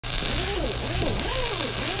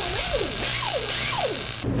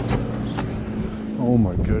Oh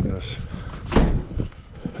my goodness.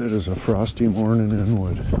 It is a frosty morning in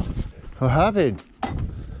Inwood. What happened?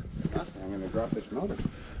 Nothing. I'm gonna drop this motor.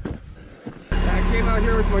 I came out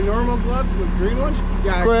here with my normal gloves, with green ones.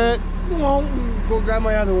 Yeah. Quit. Go grab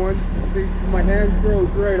my other one. My hand froze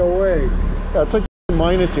right away. Yeah, it's like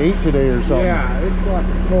 -8 today or something. Yeah, it's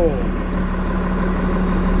fucking cold.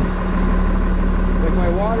 Like my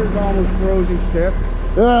water's almost frozen stiff.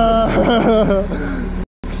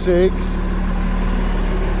 Sakes.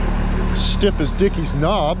 Stiff as Dickie's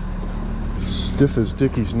knob. Stiff as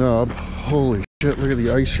Dickie's knob. Holy shit, look at the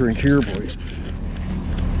ice rink here, boys.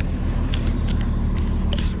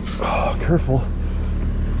 Oh, careful.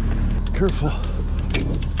 Careful.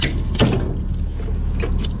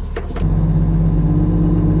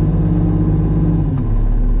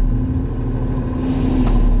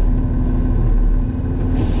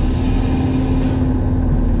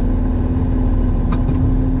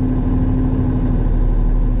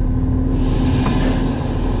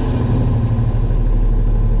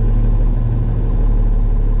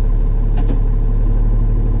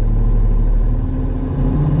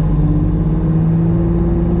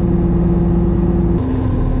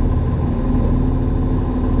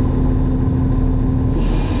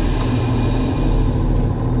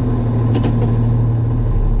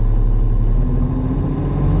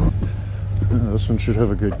 This one should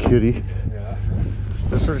have a good kitty. Yeah.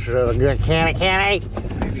 This one should have a good kitty.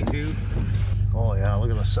 Maybe two. Oh yeah, look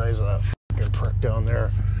at the size of that fucking prick down there.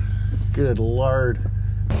 Good lord.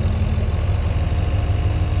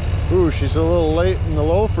 Ooh, she's a little late in the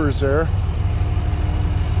loafers there.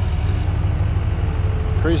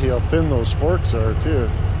 Crazy how thin those forks are too.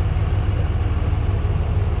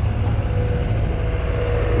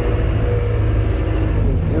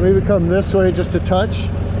 Yeah, maybe come this way just a touch.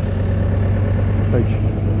 Like,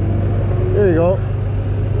 there you go.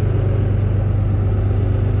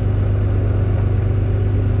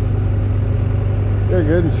 You're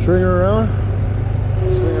good, and string her around.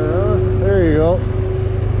 Swing her around. There you go.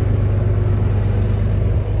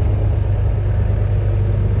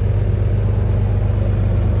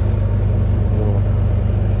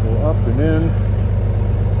 Go up and in.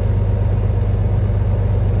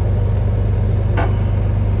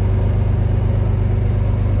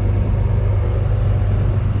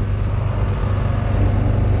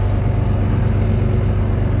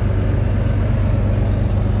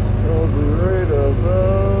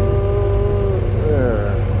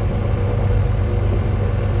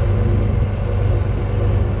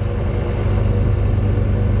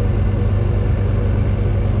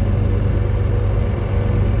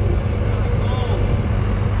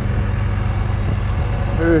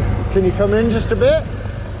 Can you come in just a bit?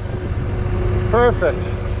 Perfect.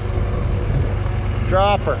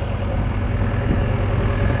 Drop her.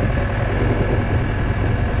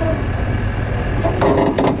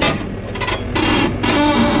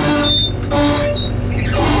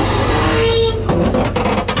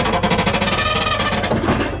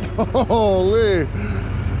 Holy.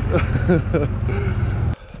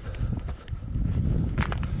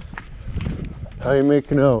 How you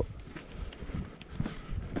making out?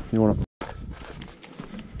 You want to?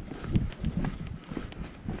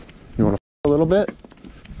 You want to a little bit?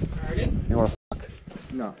 Pardon? You want to fuck?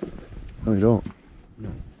 No. No, you don't. No.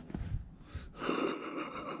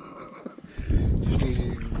 Just need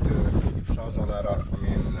you to sawzall that off for me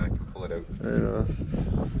and then I can pull it out. Fair enough.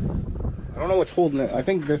 I don't know what's holding it. I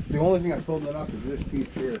think this, the only thing that's holding it up is this piece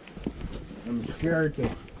here. I'm scared to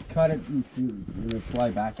cut it and shoot. It's gonna fly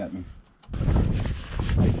back at me.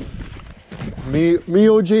 Me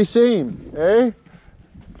OJ same, eh?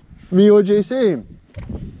 Me OJ same.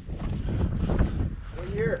 What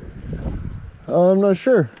year? I'm not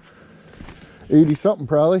sure. 80 something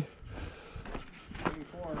probably.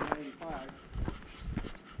 84 and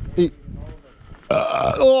 85.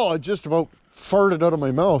 Oh, I just about farted out of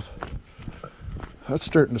my mouth. That's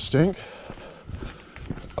starting to stink.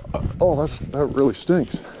 Oh, that really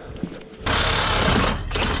stinks.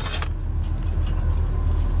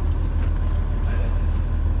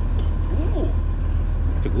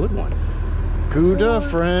 That's a good one. Good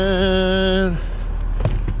friend.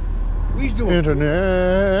 He's doing Internet.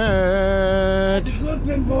 That's a good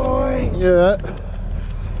one, boy. Yeah.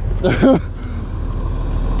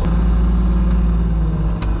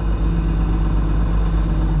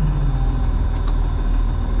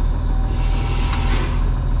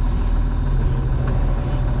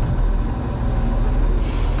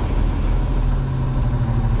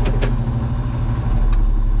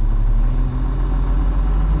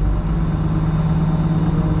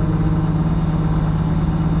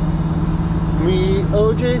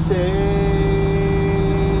 OJ say,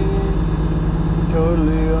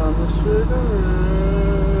 totally on the straight and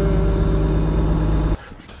narrow.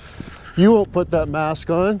 You won't put that mask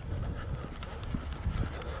on.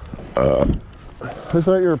 I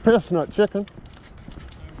thought you were pissed, not chicken.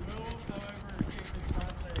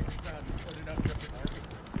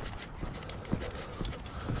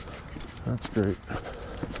 That's great.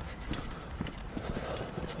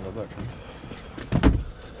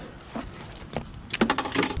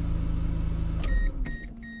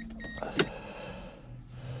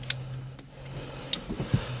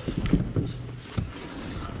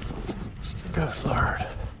 Good Lord.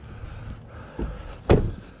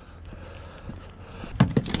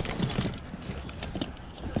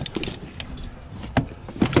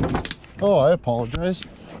 Oh, I apologize.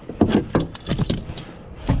 Well,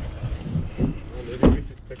 maybe we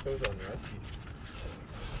should stick those on rusty.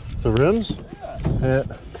 The rims? Yeah.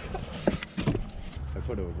 I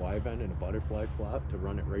put a Y-bend and a butterfly flap to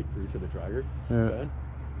run it right through to the dragger. Yeah. Bed.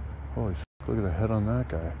 Holy f, look at the head on that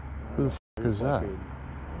guy. Who the f is that?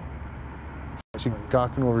 What's he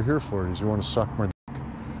gawking over here for? Does he want to suck my dick?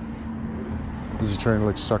 Is he trying to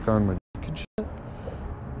like suck on my dick and shit?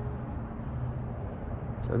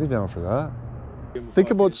 I'd be down for that. Think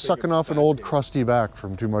about sucking off an old crusty back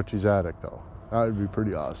from Too Muchy's attic though. That would be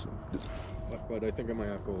pretty awesome. But I think I might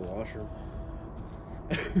have to go wash her.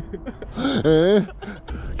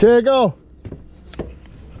 Okay, go.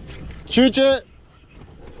 Shoot it.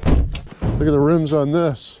 Look at the rims on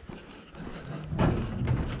this.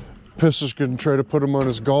 Piss is gonna try to put him on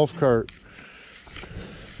his golf cart.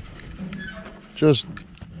 Just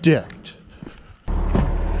dicked.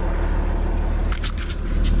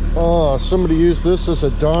 Oh, somebody used this as a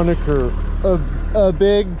Doniker a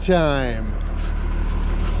big time.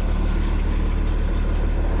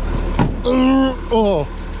 Oh.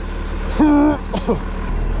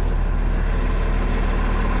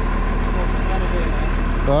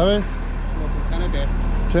 Bobby? 10 a day.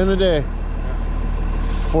 10 a day.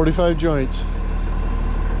 45 joints.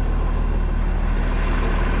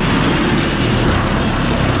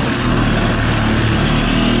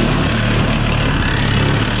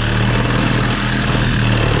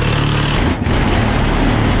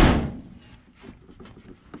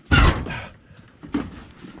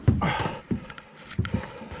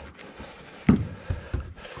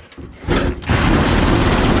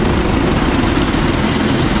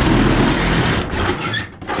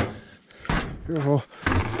 Careful.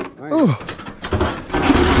 Oh.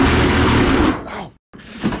 Ow.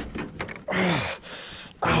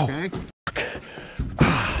 Ow. Okay.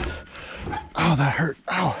 Ow, that hurt.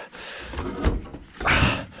 Ow.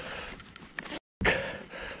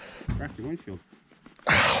 Crack your windshield.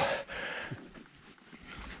 Ow.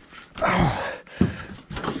 Ow.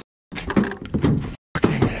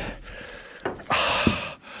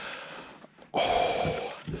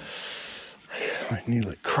 Oh. My knee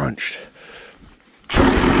like crunched.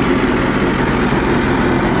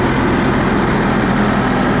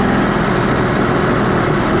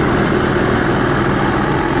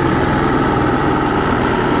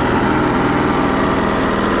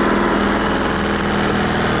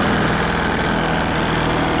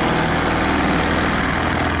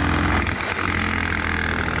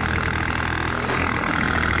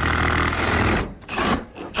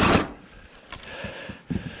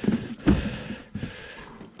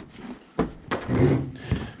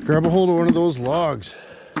 Grab a hold of one of those logs.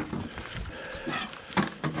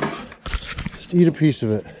 Just eat a piece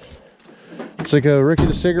of it. It's like a Ricky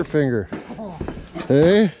the Cigarette Finger. Oh.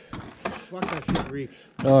 Hey? Fuck, that shit reeks.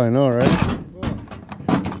 Oh, I know, right? Oh.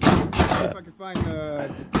 See if I can find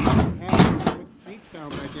the handle to put the seats down,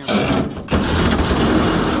 but I can't.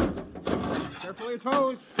 Careful your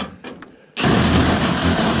toes.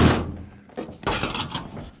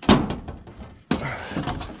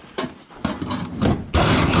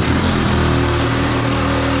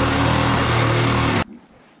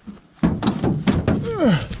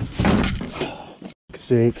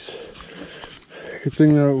 Sakes. Good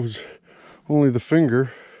thing that was only the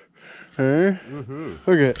finger. Hey?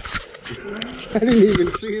 Look at it. I didn't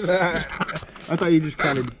even see that. I thought you just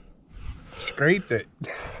kind of scraped it.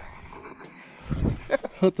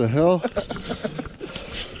 What the hell?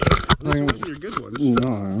 Those are your good ones.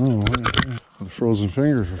 No. The frozen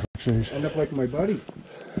finger, for fuck's sake. End up like my buddy.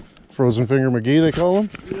 Frozen finger McGee, they call him?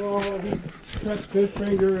 Well, he cuts this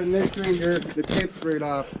finger and this finger, the tips right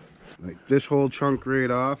off. Like this whole chunk right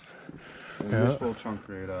off. And this whole chunk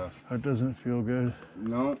right off. That doesn't feel good.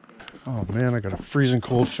 No. Oh man, I got a freezing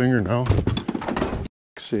cold finger now.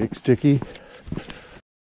 Fuck's sake, sticky.